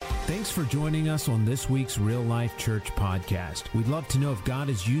Thanks for joining us on this week's Real Life Church podcast. We'd love to know if God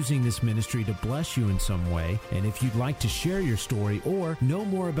is using this ministry to bless you in some way. And if you'd like to share your story or know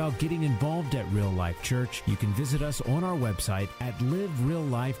more about getting involved at Real Life Church, you can visit us on our website at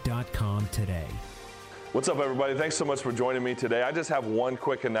livereallife.com today. What's up, everybody? Thanks so much for joining me today. I just have one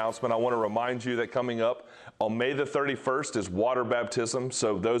quick announcement. I want to remind you that coming up on May the 31st is water baptism.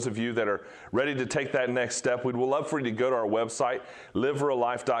 So those of you that are ready to take that next step, we'd love for you to go to our website,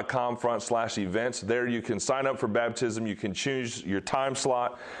 livereallife.com/events. There you can sign up for baptism. You can choose your time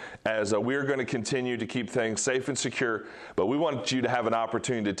slot as we're going to continue to keep things safe and secure. But we want you to have an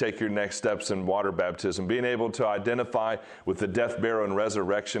opportunity to take your next steps in water baptism, being able to identify with the death, burial, and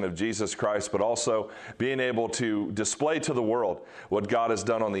resurrection of Jesus Christ, but also being able to display to the world what God has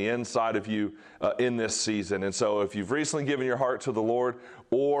done on the inside of you in this season. And so if you've recently given your heart to the Lord,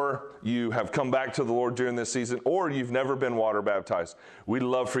 or you have come back to the Lord during this season, or you've never been water baptized, we'd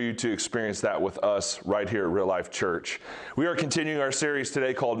love for you to experience that with us right here at Real Life Church. We are continuing our series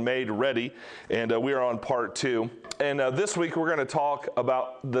today called Made Ready, and we are on part 2. And this week we're going to talk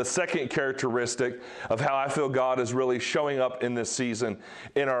about the second characteristic of how I feel God is really showing up in this season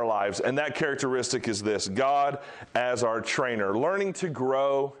in our lives. And that characteristic is this: God as our trainer, learning to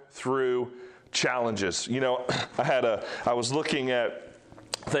grow through challenges. You know, I was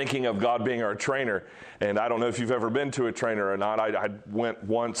thinking of God being our trainer, and I don't know if you've ever been to a trainer or not. I went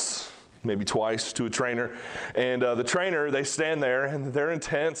once, maybe twice, to a trainer, and the trainer, they stand there and they're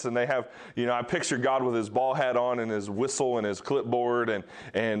intense, and they have, I picture God with his ball hat on and his whistle and his clipboard and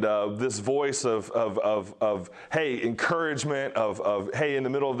this voice of hey, encouragement, of hey, in the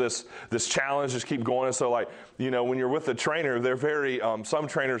middle of this challenge, just keep going. And so when you're with a trainer, they're very, some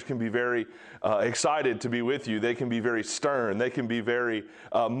trainers can be very excited to be with you. They can be very stern. They can be very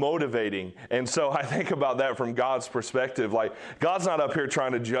motivating. And so I think about that from God's perspective. God's not up here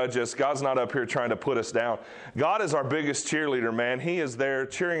trying to judge us. God's not up here trying to put us down. God is our biggest cheerleader, man. He is there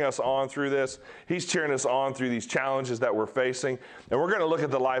cheering us on through this. He's cheering us on through these challenges that we're facing. And we're going to look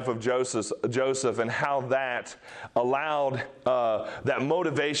at the life of Joseph and how that allowed that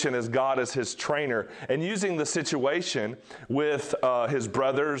motivation as God as his trainer, and using the situation with his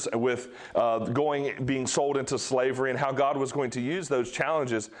brothers, with being sold into slavery, and how God was going to use those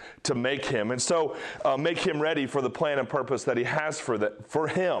challenges to make him. And so make him ready for the plan and purpose that he has for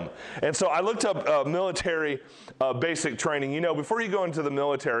him. And so I looked up military basic training. Before you go into the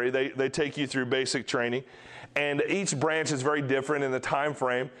military, they take you through basic training, and each branch is very different in the time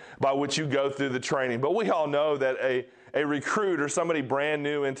frame by which you go through the training. But we all know that a recruit or somebody brand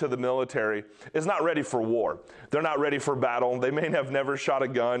new into the military is not ready for war. They're not ready for battle. They may have never shot a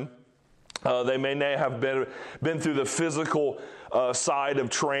gun. They may not have been through the physical side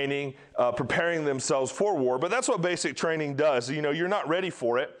of training, preparing themselves for war. But that's what basic training does. You're not ready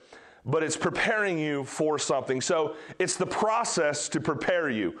for it, but it's preparing you for something. So it's the process to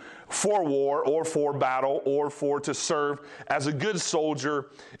prepare you for war or for battle or to serve as a good soldier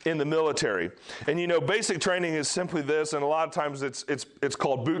in the military. And basic training is simply this, and a lot of times it's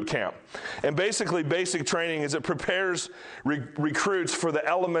called boot camp. And basically basic training is it prepares recruits for the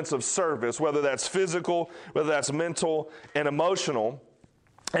elements of service, whether that's physical, whether that's mental and emotional.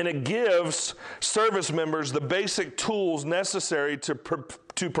 And it gives service members the basic tools necessary to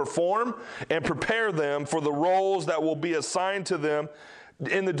perform and prepare them for the roles that will be assigned to them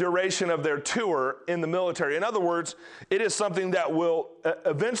in the duration of their tour in the military. In other words, it is something that will,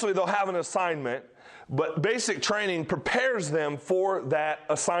 eventually they'll have an assignment, but basic training prepares them for that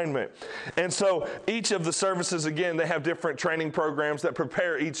assignment. And so each of the services, again, they have different training programs that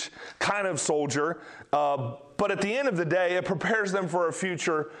prepare each kind of soldier, but at the end of the day, it prepares them for a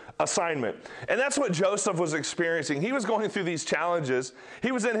future assignment. And that's what Joseph was experiencing. He was going through these challenges.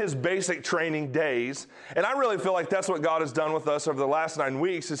 He was in his basic training days. And I really feel like that's what God has done with us over the last 9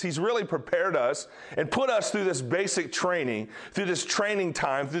 weeks, is he's really prepared us and put us through this basic training, through this training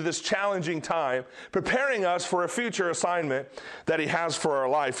time, through this challenging time, preparing us for a future assignment that he has for our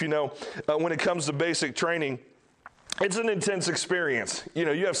life. When it comes to basic training, it's an intense experience.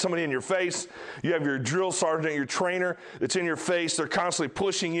 You have somebody in your face. You have your drill sergeant, your trainer that's in your face. They're constantly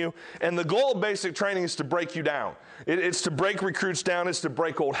pushing you. And the goal of basic training is to break you down. It's to break recruits down. It's to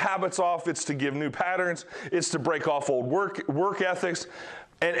break old habits off. It's to give new patterns. It's to break off old work ethics.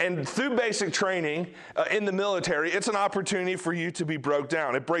 And through basic training in the military, it's an opportunity for you to be broke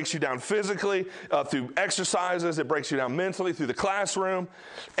down. It breaks you down physically through exercises. It breaks you down mentally through the classroom.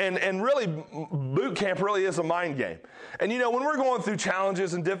 And really, boot camp really is a mind game. And when we're going through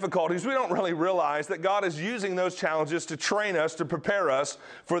challenges and difficulties, we don't really realize that God is using those challenges to train us, to prepare us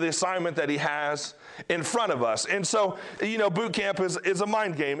for the assignment that he has in front of us. And so, boot camp is a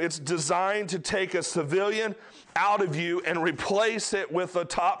mind game. It's designed to take a civilian out of you and replace it with a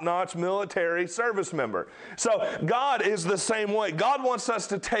top-notch military service member. So God is the same way. God wants us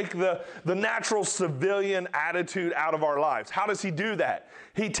to take the natural civilian attitude out of our lives. How does he do that?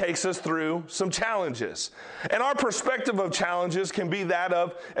 He takes us through some challenges. And our perspective of challenges can be that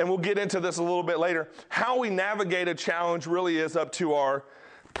of, and we'll get into this a little bit later, how we navigate a challenge really is up to our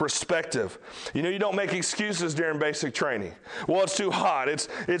perspective. You don't make excuses during basic training. Well, it's too hot.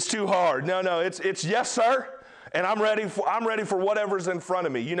 It's too hard. No, it's yes, sir. And I'm ready for whatever's in front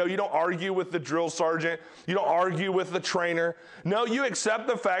of me. You don't argue with the drill sergeant. You don't argue with the trainer. No, you accept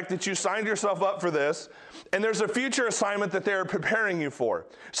the fact that you signed yourself up for this, and there's a future assignment that they're preparing you for.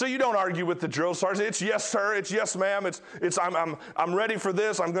 So you don't argue with the drill sergeant. It's yes, sir. It's yes, ma'am. I'm ready for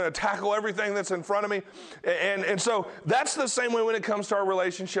this. I'm going to tackle everything that's in front of me. And so that's the same way when it comes to our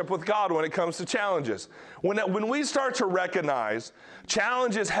relationship with God, when it comes to challenges. When we start to recognize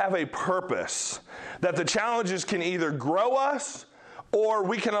challenges have a purpose, that the challenges can either grow us or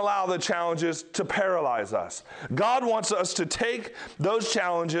we can allow the challenges to paralyze us. God wants us to take those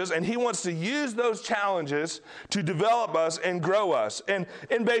challenges, and he wants to use those challenges to develop us and grow us. And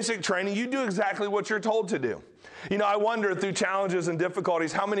in basic training, you do exactly what you're told to do. I wonder through challenges and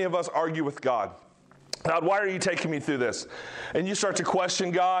difficulties, how many of us argue with God? God, why are you taking me through this? And you start to question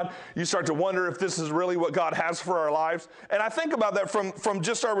God. You start to wonder if this is really what God has for our lives. And I think about that from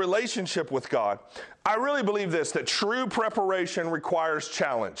just our relationship with God. I really believe this, that true preparation requires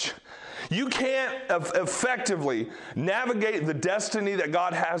challenge. You can't effectively navigate the destiny that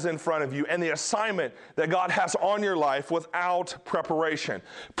God has in front of you and the assignment that God has on your life without preparation.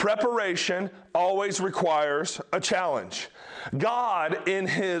 Preparation always requires a challenge. God, in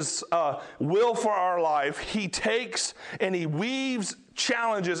his will for our life, he takes and he weaves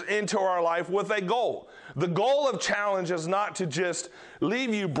challenges into our life with a goal. The goal of challenge is not to just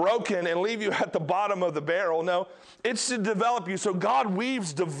leave you broken and leave you at the bottom of the barrel. No, it's to develop you. So God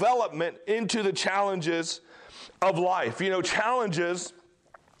weaves development into the challenges of life. Challenges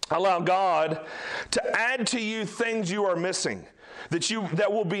allow God to add to you things you are missing that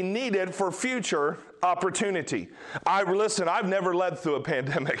will be needed for future opportunity. I've never led through a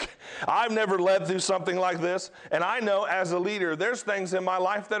pandemic. I've never led through something like this. And I know as a leader, there's things in my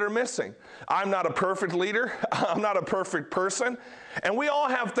life that are missing. I'm not a perfect leader. I'm not a perfect person. And we all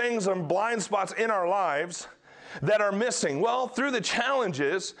have things and blind spots in our lives that are missing. Well, through the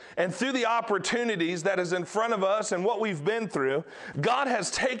challenges and through the opportunities that is in front of us and what we've been through, God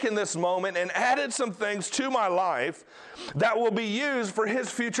has taken this moment and added some things to my life that will be used for his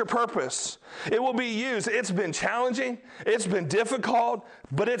future purpose. It will be used. It's been challenging. It's been difficult,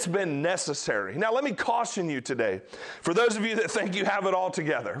 but it's been necessary. Now, let me caution you today. For those of you that think you have it all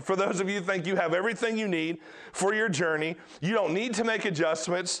together, for those of you who think you have everything you need for your journey, you don't need to make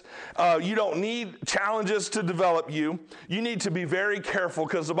adjustments. You don't need challenges to develop you. You need to be very careful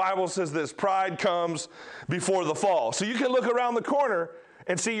because the Bible says this, pride comes before the fall. So you can look around the corner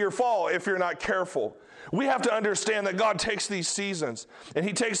and see your fall if you're not careful. We have to understand that God takes these seasons and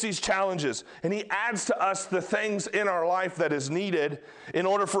he takes these challenges and he adds to us the things in our life that is needed in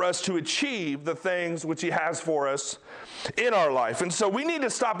order for us to achieve the things which he has for us in our life. And so we need to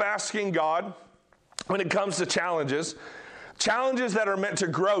stop asking God when it comes to challenges that are meant to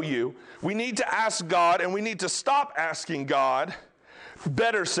grow you. We need to ask God, and we need to stop asking God,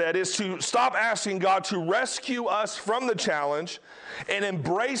 better said, is to stop asking God to rescue us from the challenge and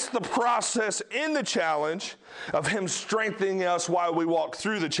embrace the process in the challenge of him strengthening us while we walk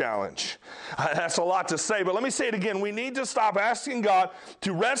through the challenge. That's a lot to say, but let me say it again. We need to stop asking God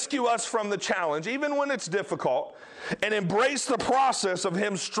to rescue us from the challenge, even when it's difficult, and embrace the process of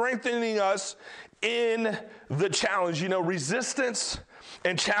him strengthening us in the challenge. Resistance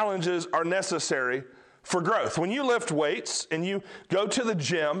and challenges are necessary for growth. When you lift weights and you go to the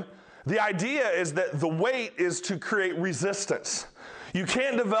gym, the idea is that the weight is to create resistance. You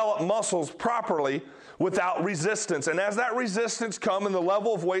can't develop muscles properly without resistance. And as that resistance comes in the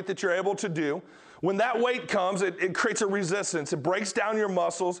level of weight that you're able to do, when that weight comes, it creates a resistance. It breaks down your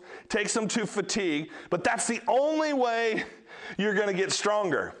muscles, takes them to fatigue. But that's the only way you're going to get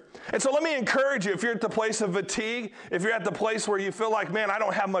stronger. And so let me encourage you, if you're at the place of fatigue, if you're at the place where you feel like, man, I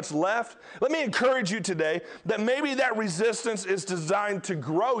don't have much left, let me encourage you today that maybe that resistance is designed to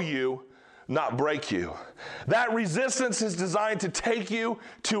grow you, not break you. That resistance is designed to take you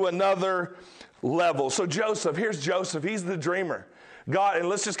to another level. So Joseph, here's Joseph. He's the dreamer. God, and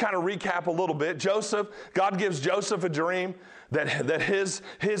let's just kind of recap a little bit. God gives Joseph a dream that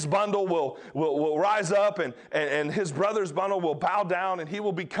his bundle will rise up and his brother's bundle will bow down and he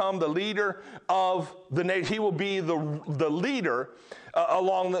will become the leader of the nation. He will be the leader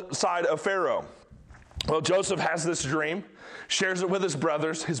along the side of Pharaoh. Well, Joseph has this dream, shares it with his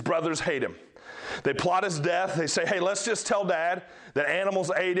brothers. His brothers hate him. They plot his death. They say, hey, let's just tell Dad that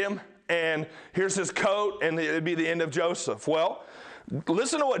animals ate him and here's his coat and it'd be the end of Joseph. Well,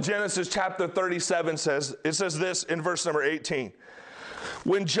 listen to what Genesis chapter 37 says. It says this in verse number 18.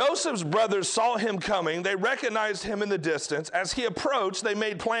 When Joseph's brothers saw him coming, they recognized him in the distance. As he approached, they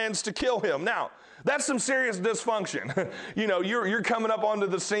made plans to kill him. Now, that's some serious dysfunction. You're coming up onto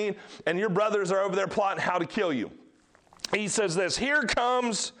the scene, and your brothers are over there plotting how to kill you. He says this, here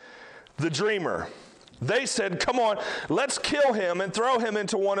comes the dreamer. They said, come on, let's kill him and throw him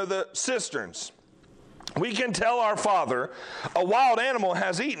into one of the cisterns. We can tell our father a wild animal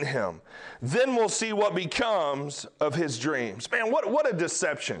has eaten him. Then we'll see what becomes of his dreams. Man, what a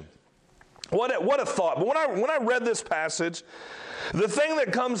deception. What a thought. But when I read this passage, the thing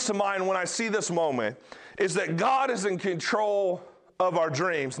that comes to mind when I see this moment is that God is in control of our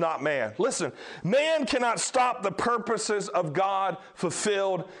dreams, not man. Listen, man cannot stop the purposes of God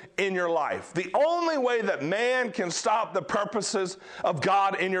fulfilled in your life. The only way that man can stop the purposes of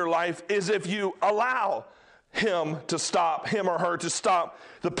God in your life is if you allow him or her to stop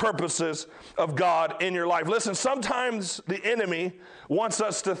the purposes of God in your life. Listen, sometimes the enemy wants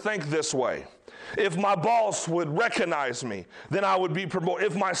us to think this way. If my boss would recognize me, then I would be promoted.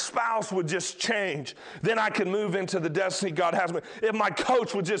 If my spouse would just change, then I could move into the destiny God has me. If my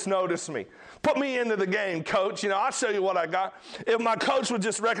coach would just notice me, put me into the game, coach. I'll show you what I got. If my coach would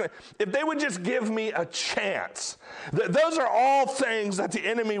just recognize, if they would just give me a chance. Those are all things that the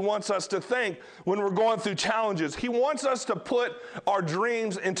enemy wants us to think when we're going through challenges. He wants us to put our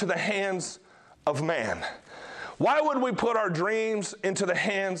dreams into the hands of man. Why would we put our dreams into the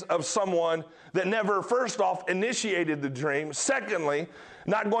hands of someone that never, first off, initiated the dream, secondly,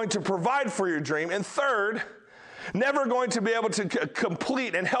 not going to provide for your dream, and third, never going to be able to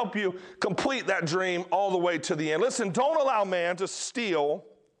complete and help you complete that dream all the way to the end? Listen, don't allow man to steal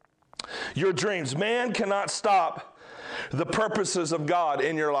your dreams. Man cannot stop the purposes of God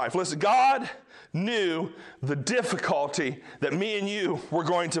in your life. Listen, God knew the difficulty that me and you were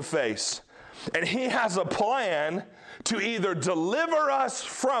going to face. And he has a plan to either deliver us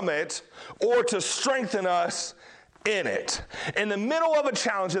from it or to strengthen us in it. In the middle of a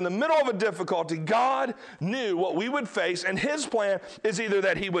challenge, in the middle of a difficulty, God knew what we would face, and his plan is either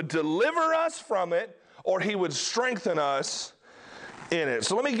that he would deliver us from it or he would strengthen us in it.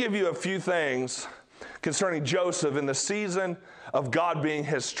 So let me give you a few things concerning Joseph in the season of God being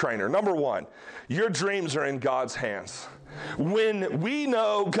his trainer. Number one, your dreams are in God's hands. When we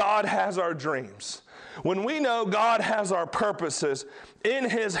know God has our dreams, when we know God has our purposes in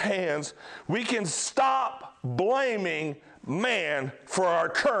his hands, we can stop blaming man for our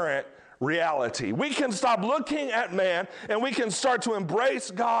current reality. We can stop looking at man and we can start to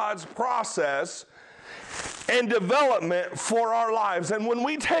embrace God's process and development for our lives. And when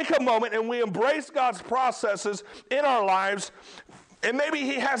we take a moment and we embrace God's processes in our lives, and maybe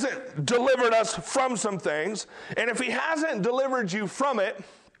he hasn't delivered us from some things, and if he hasn't delivered you from it,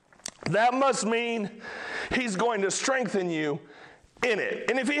 that must mean he's going to strengthen you in it.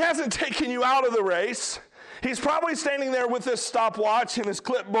 And if he hasn't taken you out of the race, he's probably standing there with his stopwatch and his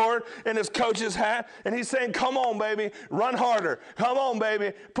clipboard and his coach's hat, and he's saying, come on, baby, run harder. Come on,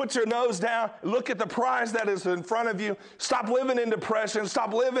 baby, put your nose down. Look at the prize that is in front of you. Stop living in depression.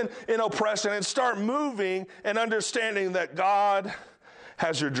 Stop living in oppression and start moving and understanding that God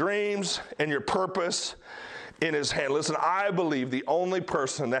has your dreams and your purpose in his hand. Listen, I believe the only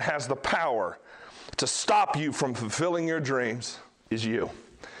person that has the power to stop you from fulfilling your dreams is you.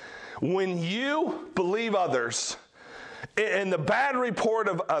 When you believe others and the bad report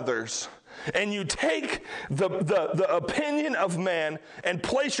of others, and you take the opinion of man and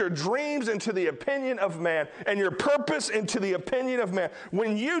place your dreams into the opinion of man and your purpose into the opinion of man,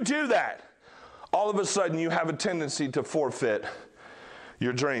 when you do that, all of a sudden you have a tendency to forfeit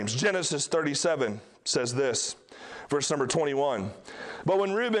your dreams. Genesis 37 says this, verse number 21. But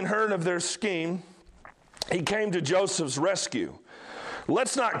when Reuben heard of their scheme, he came to Joseph's rescue.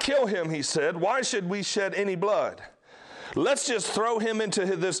 Let's not kill him, he said. Why should we shed any blood? Let's just throw him into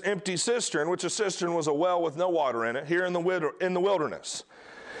this empty cistern, which a cistern was a well with no water in it, here in the wilderness.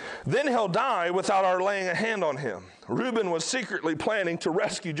 Then he'll die without our laying a hand on him. Reuben was secretly planning to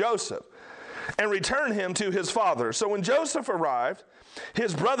rescue Joseph and return him to his father. So when Joseph arrived,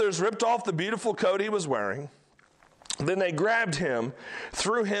 his brothers ripped off the beautiful coat he was wearing. Then they grabbed him,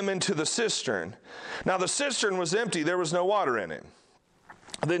 threw him into the cistern. Now the cistern was empty, there was no water in it.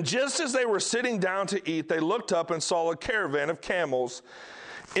 Then just as they were sitting down to eat, they looked up and saw a caravan of camels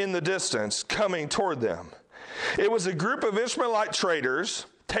in the distance coming toward them. It was a group of Ishmaelite traders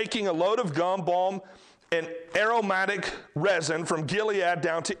taking a load of gum, balm, and aromatic resin from Gilead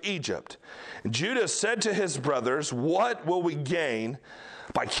down to Egypt. Judah said to his brothers, "What will we gain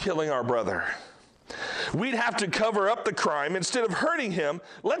by killing our brother? We'd have to cover up the crime. Instead of hurting him,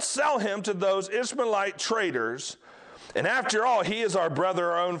 let's sell him to those Ishmaelite traders. And after all, he is our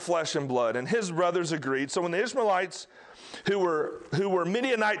brother, our own flesh and blood." And his brothers agreed. So when the Ishmaelites, who were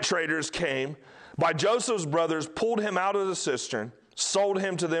Midianite traders, came, by Joseph's brothers pulled him out of the cistern, sold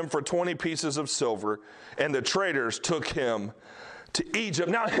him to them for 20 pieces of silver, and the traders took him to Egypt.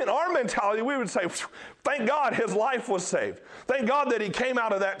 Now, in our mentality, we would say, thank God his life was saved. Thank God that he came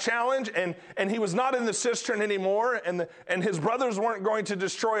out of that challenge and he was not in the cistern anymore, and his brothers weren't going to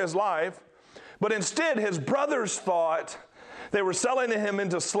destroy his life. But instead, his brothers thought they were selling him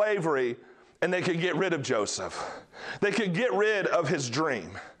into slavery and they could get rid of Joseph. They could get rid of his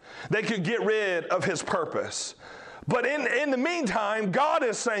dream. They could get rid of his purpose. But in the meantime, God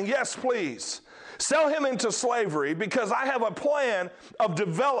is saying, yes, please, sell him into slavery, because I have a plan of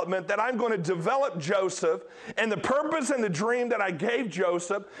development that I'm going to develop Joseph, and the purpose and the dream that I gave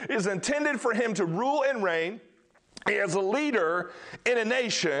Joseph is intended for him to rule and reign as a leader in a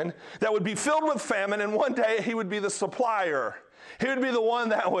nation that would be filled with famine, and one day he would be the supplier. He would be the one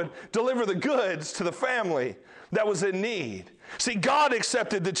that would deliver the goods to the family that was in need. See, God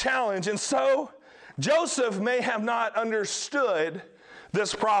accepted the challenge, and so Joseph may have not understood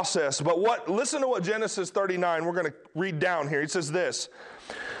this process, but listen to what Genesis 39, we're going to read down here. He says this: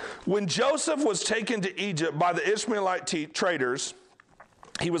 when Joseph was taken to Egypt by the Ishmaelite traders,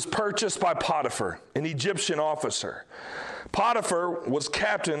 he was purchased by Potiphar, an Egyptian officer. Potiphar was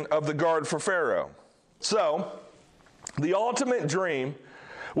captain of the guard for Pharaoh. So, the ultimate dream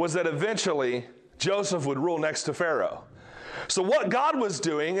was that eventually Joseph would rule next to Pharaoh. So what God was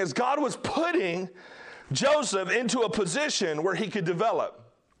doing is God was putting Joseph into a position where he could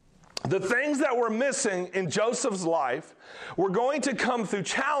develop. The things that were missing in Joseph's life were going to come through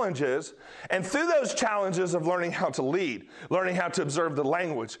challenges, and through those challenges of learning how to lead, learning how to observe the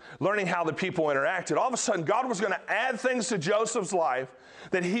language, learning how the people interacted, all of a sudden God was going to add things to Joseph's life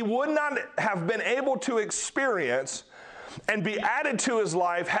that he would not have been able to experience and be added to his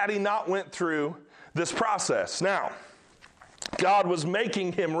life had he not went through this process. Now, God was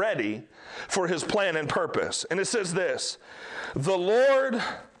making him ready for his plan and purpose. And it says this: the Lord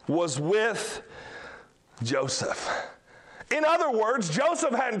was with Joseph. In other words,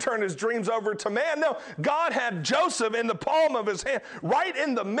 Joseph hadn't turned his dreams over to man. No, God had Joseph in the palm of his hand, right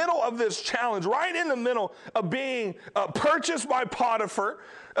in the middle of this challenge, right in the middle of being purchased by Potiphar,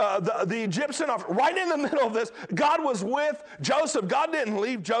 the Egyptian officer. Right in the middle of this, God was with Joseph. God didn't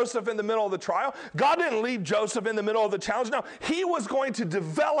leave Joseph in the middle of the trial. God didn't leave Joseph in the middle of the challenge. No, he was going to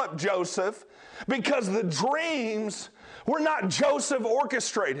develop Joseph, because the dreams were not Joseph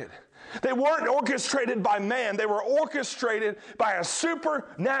orchestrated. They weren't orchestrated by man. They were orchestrated by a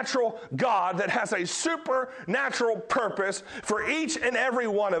supernatural God that has a supernatural purpose for each and every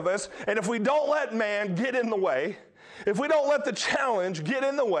one of us. And if we don't let man get in the way, if we don't let the challenge get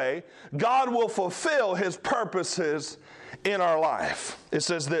in the way, God will fulfill his purposes in our life. It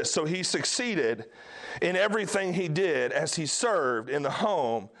says this: so he succeeded in everything he did as he served in the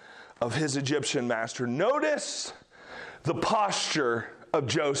home of his Egyptian master. Notice the posture of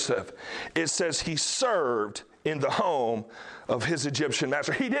Joseph. It says he served in the home of his Egyptian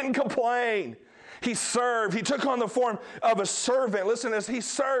master. He didn't complain. He served. He took on the form of a servant. Listen, as he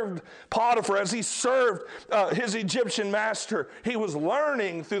served Potiphar, as he served his Egyptian master, he was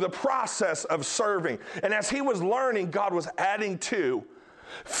learning through the process of serving. And as he was learning, God was adding to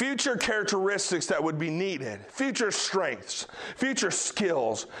future characteristics that would be needed, future strengths, future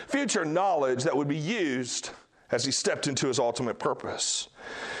skills, future knowledge that would be used as he stepped into his ultimate purpose.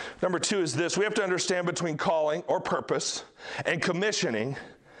 Number two is this: we have to understand between calling or purpose and commissioning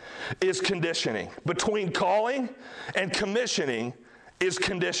is conditioning. Between calling and commissioning is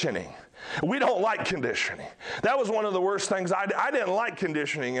conditioning. We don't like conditioning. That was one of the worst things. I didn't like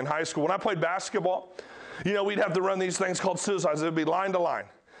conditioning in high school. When I played basketball, we'd have to run these things called suicides. It would be line to line.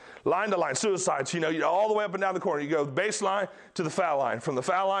 line to line, suicides, you all the way up and down the corner. You go baseline to the foul line, from the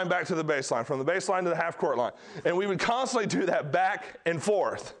foul line back to the baseline, from the baseline to the half-court line. And we would constantly do that back and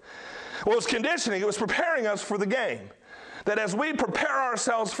forth. Well, it was conditioning. It was preparing us for the game. That as we prepare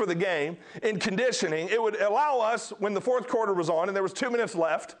ourselves for the game in conditioning, it would allow us, when the fourth quarter was on and there was 2 minutes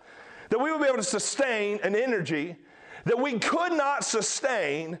left, that we would be able to sustain an energy that we could not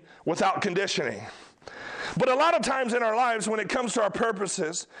sustain without conditioning. But a lot of times in our lives, when it comes to our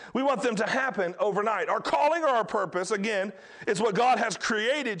purposes, we want them to happen overnight. Our calling or our purpose, again, is what God has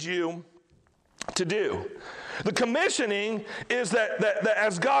created you to do. The commissioning is that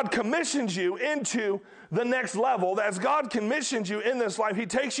as God commissions you into the next level, as God commissions you in this life, he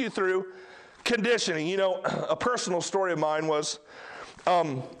takes you through conditioning. A personal story of mine was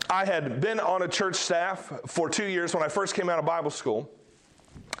I had been on a church staff for 2 years when I first came out of Bible school.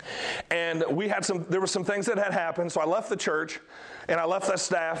 And there were some things that had happened, so I left the church, and I left that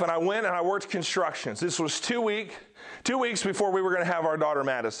staff, and I went and I worked constructions. This was 2 weeks before we were going to have our daughter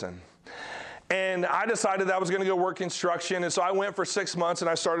Madison. And I decided that I was going to go work construction, and so I went for 6 months, and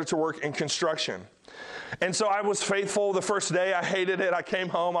I started to work in construction. And so I was faithful the first day. I hated it. I came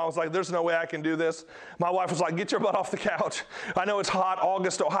home. I was like, there's no way I can do this. My wife was like, get your butt off the couch. I know it's hot,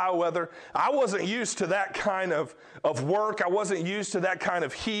 August, Ohio weather. I wasn't used to that kind of work. I wasn't used to that kind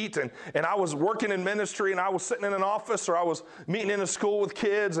of heat. And I was working in ministry, and I was sitting in an office, or I was meeting in a school with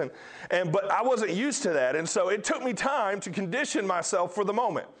kids. But I wasn't used to that. And so it took me time to condition myself for the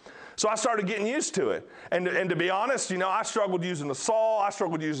moment. So I started getting used to it. And to be honest, I struggled using the saw. I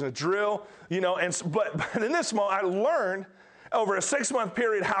struggled using a drill, but in this moment, I learned over a 6-month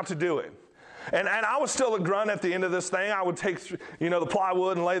period how to do it. And I was still a grunt at the end of this thing. I would take, the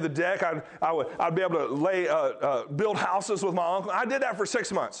plywood and lay the deck. I'd be able to build houses with my uncle. I did that for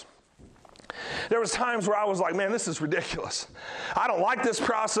 6 months. There was times where I was like, man, this is ridiculous. I don't like this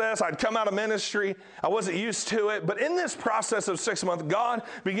process. I'd come out of ministry. I wasn't used to it. But in this process of 6 months, God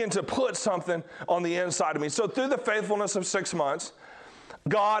began to put something on the inside of me. So through the faithfulness of 6 months,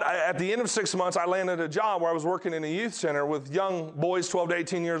 God, at the end of 6 months, I landed a job where I was working in a youth center with young boys 12 to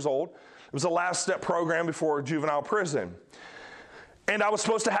 18 years old. It was a last step program before juvenile prison. And I was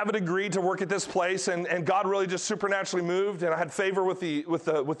supposed to have a degree to work at this place, and God really just supernaturally moved, and I had favor with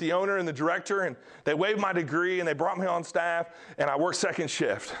the owner and the director, and they waived my degree, and they brought me on staff, and I worked second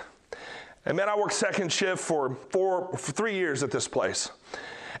shift. And then I worked second shift for 3 years at this place.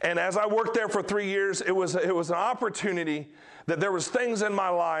 And as I worked there for 3 years, it was an opportunity that there was things in my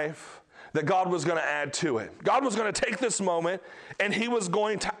life that God was going to add to it. God was going to take this moment, and he was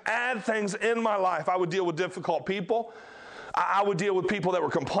going to add things in my life. I would deal with difficult people. I would deal with people that were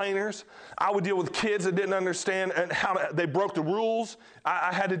complainers. I would deal with kids that didn't understand and they broke the rules.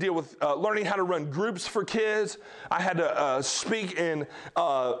 I had to deal with learning how to run groups for kids. I had to speak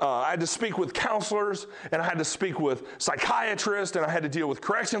with counselors, and I had to speak with psychiatrists, and I had to deal with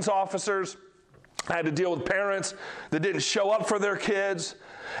corrections officers. I had to deal with parents that didn't show up for their kids.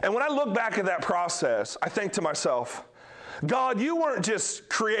 And when I look back at that process, I think to myself, God, you weren't just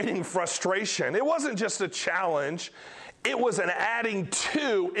creating frustration. It wasn't just a challenge. It was an adding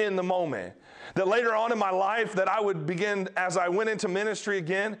to in the moment. That later on in my life, that I would begin, as I went into ministry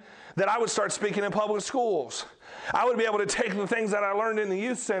again, that I would start speaking in public schools. I would be able to take the things that I learned in the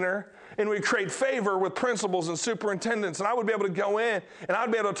youth center, and we'd create favor with principals and superintendents, and I would be able to go in, and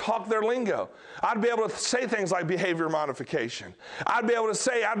I'd be able to talk their lingo. I'd be able to say things like behavior modification. I'd be able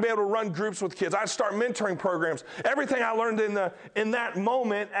to run groups with kids. I'd start mentoring programs. Everything I learned in that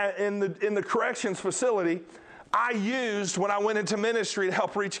moment in the corrections facility, I used when I went into ministry to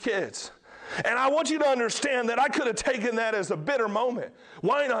help reach kids. And I want you to understand that I could have taken that as a bitter moment.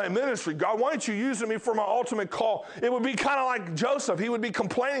 Why ain't I in ministry? God, why aren't you using me for my ultimate call? It would be kind of like Joseph. He would be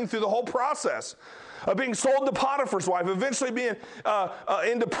complaining through the whole process of being sold to Potiphar's wife, eventually being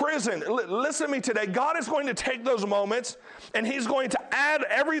into prison. Listen to me today. God is going to take those moments, and he's going to add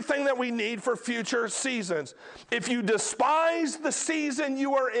everything that we need for future seasons. If you despise the season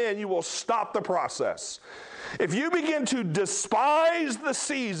you are in, you will stop the process. If you begin to despise the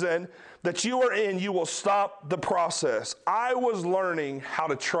season that you are in, you will stop the process. I was learning how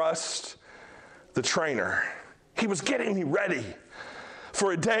to trust the trainer. He was getting me ready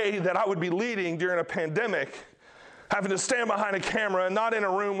for a day that I would be leading during a pandemic, having to stand behind a camera and not in a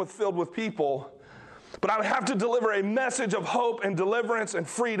room filled with people, but I would have to deliver a message of hope and deliverance and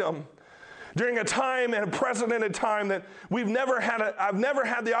freedom during a time and a precedented time that I've never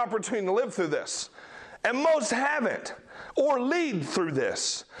had the opportunity to live through this. And most haven't, or lead through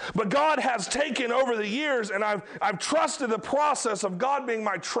this. But God has taken over the years, and I've trusted the process of God being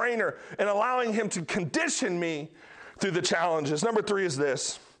my trainer and allowing him to condition me through the challenges. Number 3 is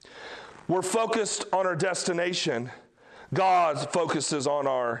this. we're focused on our destination, God focuses on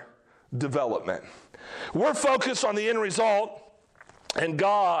our development. We're focused on the end result, and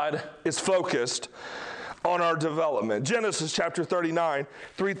God is focused on our development. Genesis chapter 39,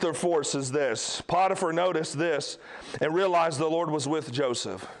 3-4 says this: Potiphar noticed this and realized the Lord was with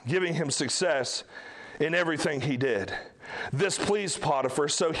Joseph, giving him success in everything he did. This pleased Potiphar,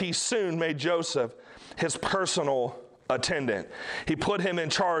 so he soon made Joseph his personal attendant. He put him in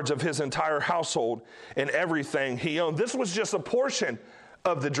charge of his entire household and everything he owned. This was just a portion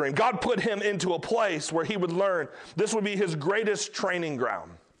of the dream. God put him into a place where he would learn. This would be his greatest training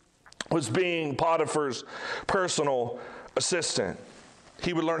ground, was being Potiphar's personal assistant.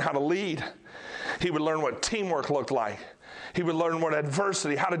 He would learn how to lead. He would learn what teamwork looked like. He would learn what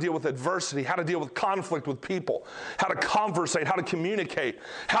adversity, how to deal with adversity, how to deal with conflict with people, how to conversate, how to communicate,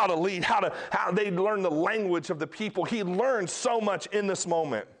 how to lead, how they'd learn the language of the people. He learned so much in this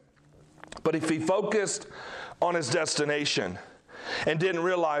moment. But if he focused on his destination and didn't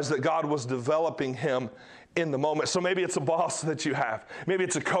realize that God was developing him in the moment. So maybe it's a boss that you have. Maybe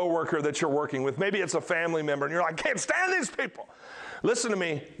it's a coworker that you're working with. Maybe it's a family member and you're like, I can't stand these people. Listen to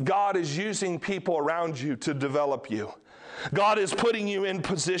me. God is using people around you to develop you. God is putting you in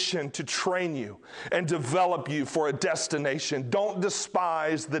position to train you and develop you for a destination. Don't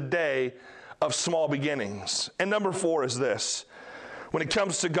despise the day of small beginnings. And number 4 is this. When it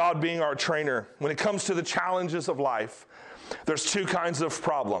comes to God being our trainer, when it comes to the challenges of life, there's 2 kinds of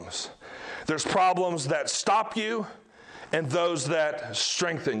problems. There's problems that stop you and those that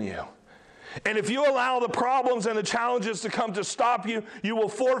strengthen you. And if you allow the problems and the challenges to come to stop you, you will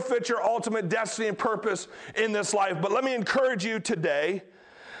forfeit your ultimate destiny and purpose in this life. But let me encourage you today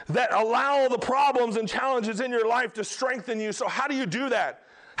that allow the problems and challenges in your life to strengthen you. So how do you do that?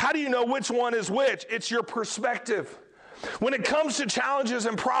 How do you know which one is which? It's your perspective. When it comes to challenges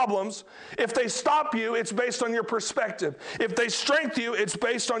and problems, if they stop you, it's based on your perspective. If they strengthen you, it's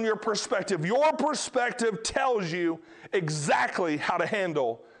based on your perspective. Your perspective tells you exactly how to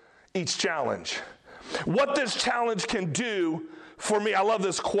handle each challenge. What this challenge can do for me, I love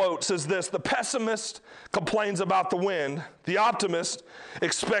this quote, says this: the pessimist complains about the wind, the optimist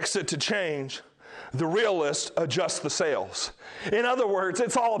expects it to change, the realist adjusts the sails. In other words,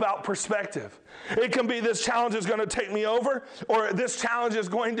 it's all about perspective. It can be this challenge is going to take me over, or this challenge is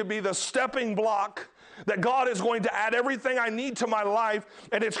going to be the stepping block that God is going to add everything I need to my life,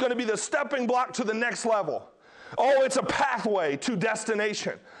 and it's going to be the stepping block to the next level. Oh, it's a pathway to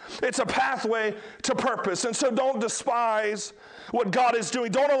destination. It's a pathway to purpose. And so don't despise what God is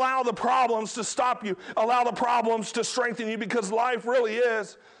doing. Don't allow the problems to stop you. Allow the problems to strengthen you, because life really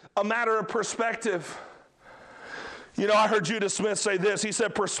is a matter of perspective. You know, I heard Judah Smith say this. He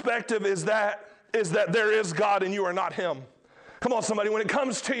said, perspective is that there is God and you are not him. Come on, somebody. When it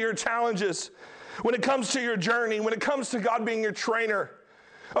comes to your challenges, when it comes to your journey, when it comes to God being your trainer,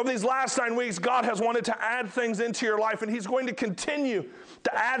 over these last 9 weeks, God has wanted to add things into your life, and he's going to continue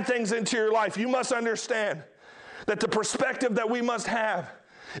to add things into your life. You must understand that the perspective that we must have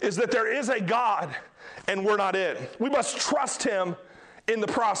is that there is a God and we're not it. We must trust him in the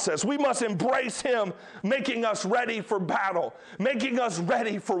process. We must embrace him, making us ready for battle, making us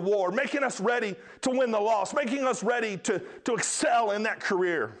ready for war, making us ready to win the loss, making us ready to excel in that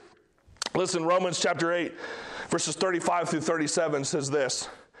career. Listen, Romans chapter 8, verses 35-37 says this: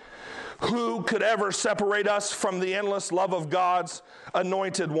 who could ever separate us from the endless love of God's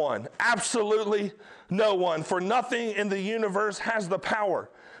anointed one? Absolutely no one, for nothing in the universe has the power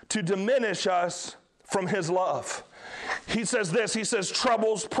to diminish us from his love. He says this, he says,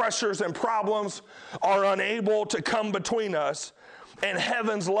 troubles, pressures, and problems are unable to come between us and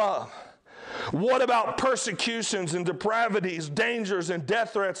heaven's love. What about persecutions and depravities, dangers and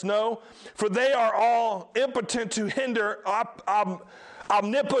death threats? No, for they are all impotent to hinder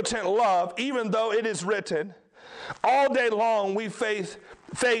omnipotent love, even though it is written, all day long we face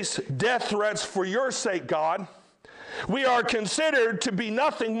death threats for your sake, God. We are considered to be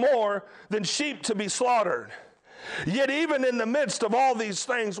nothing more than sheep to be slaughtered. Yet even in the midst of all these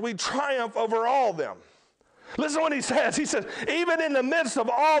things, we triumph over all of them. Listen to what he says. He says, even in the midst of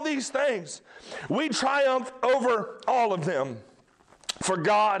all these things, we triumph over all of them. For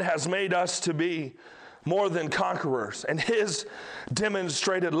God has made us to be more than conquerors, and his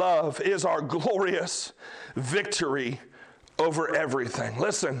demonstrated love is our glorious victory over everything.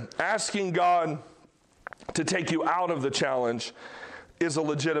 Listen, asking God to take you out of the challenge is a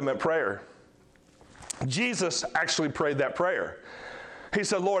legitimate prayer. Jesus actually prayed that prayer. He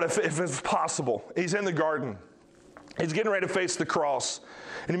said, Lord, if it's possible, he's in the garden. He's getting ready to face the cross.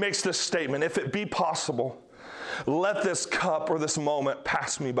 And he makes this statement, if it be possible, let this cup or this moment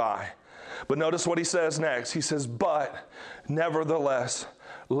pass me by. But notice what he says next. He says, but nevertheless,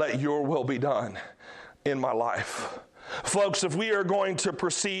 let your will be done in my life. Folks, if we are going to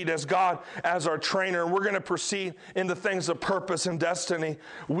proceed as God as our trainer, and we're going to proceed in the things of purpose and destiny,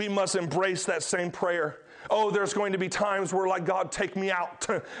 we must embrace that same prayer. Oh, there's going to be times where, like, God, take me out.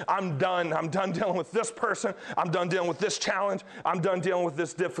 I'm done. I'm done dealing with this person. I'm done dealing with this challenge. I'm done dealing with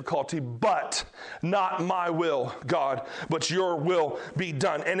this difficulty. But not my will, God, but your will be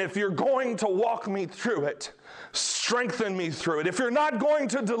done. And if you're going to walk me through it, strengthen me through it. If you're not going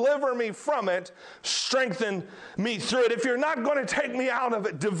to deliver me from it, strengthen me through it. If you're not going to take me out of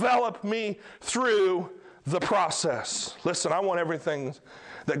it, develop me through the process. Listen, I want everything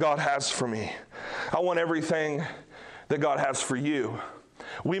that God has for me. I want everything that God has for you.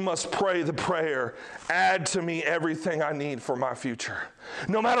 We must pray the prayer, add to me everything I need for my future.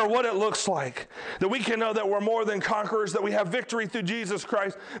 No matter what it looks like, that we can know that we're more than conquerors, that we have victory through Jesus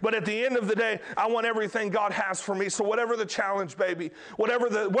Christ. But at the end of the day, I want everything God has for me. So whatever the challenge, baby, whatever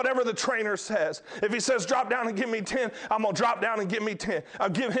the trainer says, if he says drop down and give me 10, I'm going to drop down and give me 10. I'll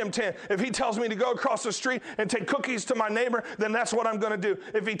give him 10. If he tells me to go across the street and take cookies to my neighbor, then that's what I'm going to do.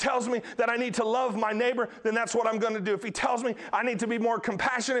 If he tells me that I need to love my neighbor, then that's what I'm going to do. If he tells me I need to be more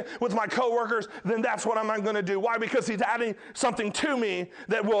compassionate with my coworkers, then that's what I'm going to do. Why? Because he's adding something to me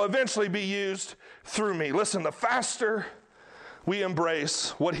that will eventually be used through me. Listen, the faster we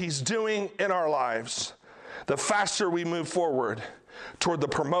embrace what he's doing in our lives, the faster we move forward toward the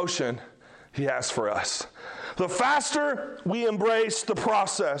promotion he has for us. The faster we embrace the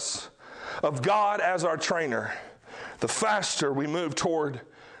process of God as our trainer, the faster we move toward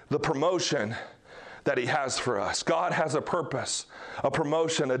the promotion that he has for us. God has a purpose, a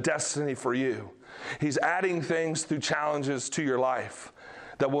promotion, a destiny for you. He's adding things through challenges to your life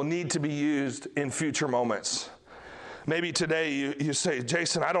that will need to be used in future moments. Maybe today you say,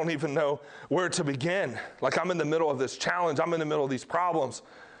 Jason, I don't even know where to begin. Like, I'm in the middle of this challenge. I'm in the middle of these problems.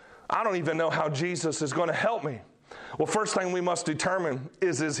 I don't even know how Jesus is going to help me. Well, first thing we must determine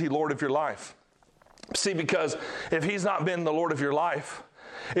is he Lord of your life? See, because if he's not been the Lord of your life,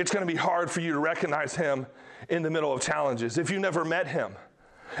 it's going to be hard for you to recognize him in the middle of challenges. If you never met him,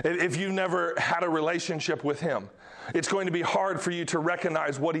 if you never had a relationship with him, it's going to be hard for you to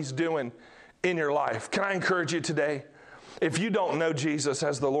recognize what he's doing in your life. Can I encourage you today? If you don't know Jesus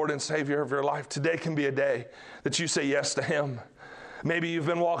as the Lord and Savior of your life, today can be a day that you say yes to him. Maybe you've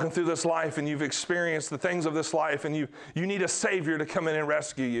been walking through this life and you've experienced the things of this life and you need a Savior to come in and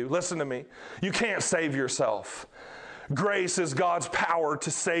rescue you. Listen to me. You can't save yourself. Grace is God's power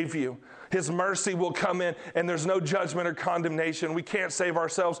to save you. His mercy will come in, and there's no judgment or condemnation. We can't save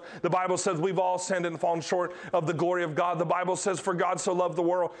ourselves. The Bible says we've all sinned and fallen short of the glory of God. The Bible says, for God so loved the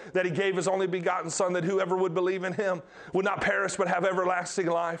world that he gave his only begotten Son, that whoever would believe in him would not perish but have everlasting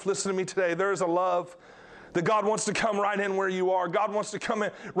life. Listen to me today. There is a love that God wants to come right in where you are. God wants to come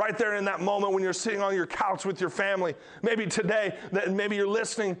in right there in that moment when you're sitting on your couch with your family. Maybe today, maybe you're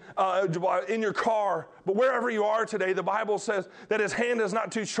listening in your car. But wherever you are today, the Bible says that his hand is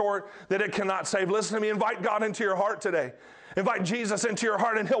not too short, that it cannot save. Listen to me. Invite God into your heart today. Invite Jesus into your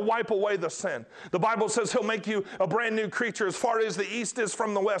heart and he'll wipe away the sin. The Bible says he'll make you a brand new creature as far as the east is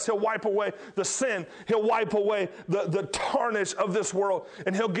from the west. He'll wipe away the sin. He'll wipe away the tarnish of this world,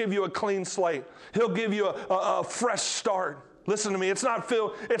 and he'll give you a clean slate. He'll give you a fresh start. Listen to me. It's not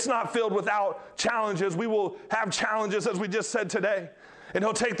filled without challenges. We will have challenges, as we just said today. And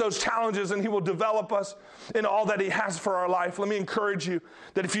he'll take those challenges and he will develop us in all that he has for our life. Let me encourage you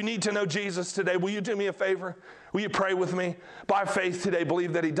that if you need to know Jesus today, will you do me a favor? Will you pray with me? By faith today,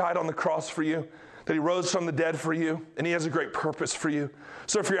 believe that he died on the cross for you, that he rose from the dead for you, and he has a great purpose for you.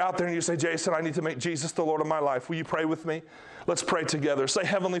 So if you're out there and you say, Jason, I need to make Jesus the Lord of my life, will you pray with me? Let's pray together. Say,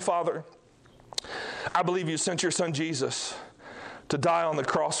 Heavenly Father, I believe you sent your son Jesus to die on the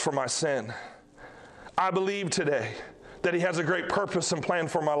cross for my sin. I believe today that he has a great purpose and plan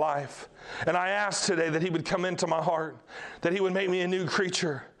for my life. And I ask today that he would come into my heart, that he would make me a new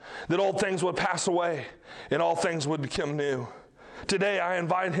creature, that old things would pass away and all things would become new. Today I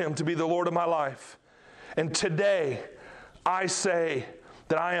invite him to be the Lord of my life. And today I say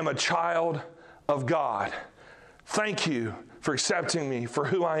that I am a child of God. Thank you for accepting me for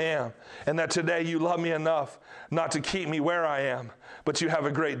who I am, and that today you love me enough not to keep me where I am, but you have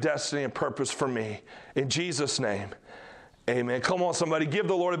a great destiny and purpose for me. In Jesus' name, amen. Come on, somebody, give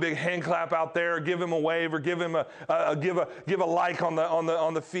the Lord a big hand clap out there, or give him a wave, or give him give a like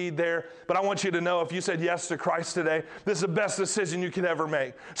on the feed there. But I want you to know, if you said yes to Christ today, this is the best decision you could ever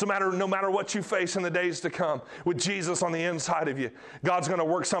make. So no matter what you face in the days to come, with Jesus on the inside of you, God's going to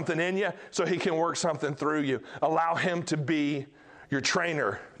work something in you so he can work something through you. Allow him to be your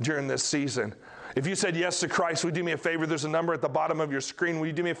trainer during this season. If you said yes to Christ, would you do me a favor? There's a number at the bottom of your screen. Will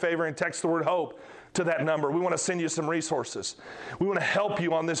you do me a favor and text the word HOPE to that number? We want to send you some resources. We want to help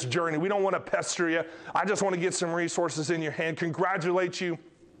you on this journey. We don't want to pester you. I just want to get some resources in your hand, congratulate you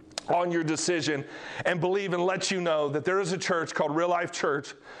on your decision, and believe and let you know that there is a church called Real Life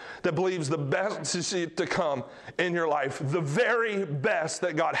Church that believes the best is yet to come in your life. The very best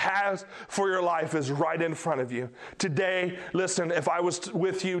that God has for your life is right in front of you. Today, listen, if I was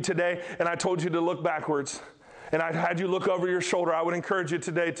with you today and I told you to look backwards, and I had you look over your shoulder, I would encourage you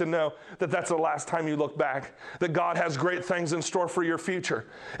today to know that that's the last time you look back, that God has great things in store for your future.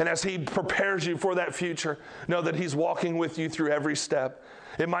 And as He prepares you for that future, know that He's walking with you through every step.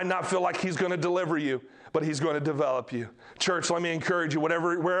 It might not feel like He's going to deliver you, but He's going to develop you. Church, let me encourage you,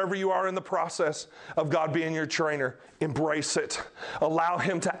 wherever you are in the process of God being your trainer, embrace it. Allow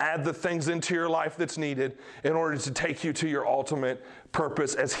Him to add the things into your life that's needed in order to take you to your ultimate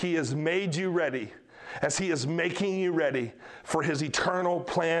purpose as He has made you ready, as He is making you ready for His eternal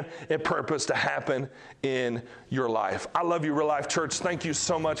plan and purpose to happen in your life. I love you, Real Life Church. Thank you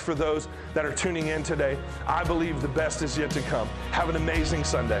so much for those that are tuning in today. I believe the best is yet to come. Have an amazing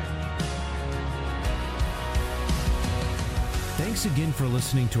Sunday. Thanks again for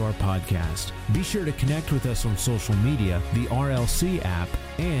listening to our podcast. Be sure to connect with us on social media, the RLC app,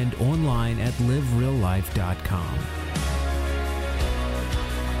 and online at livereallife.com.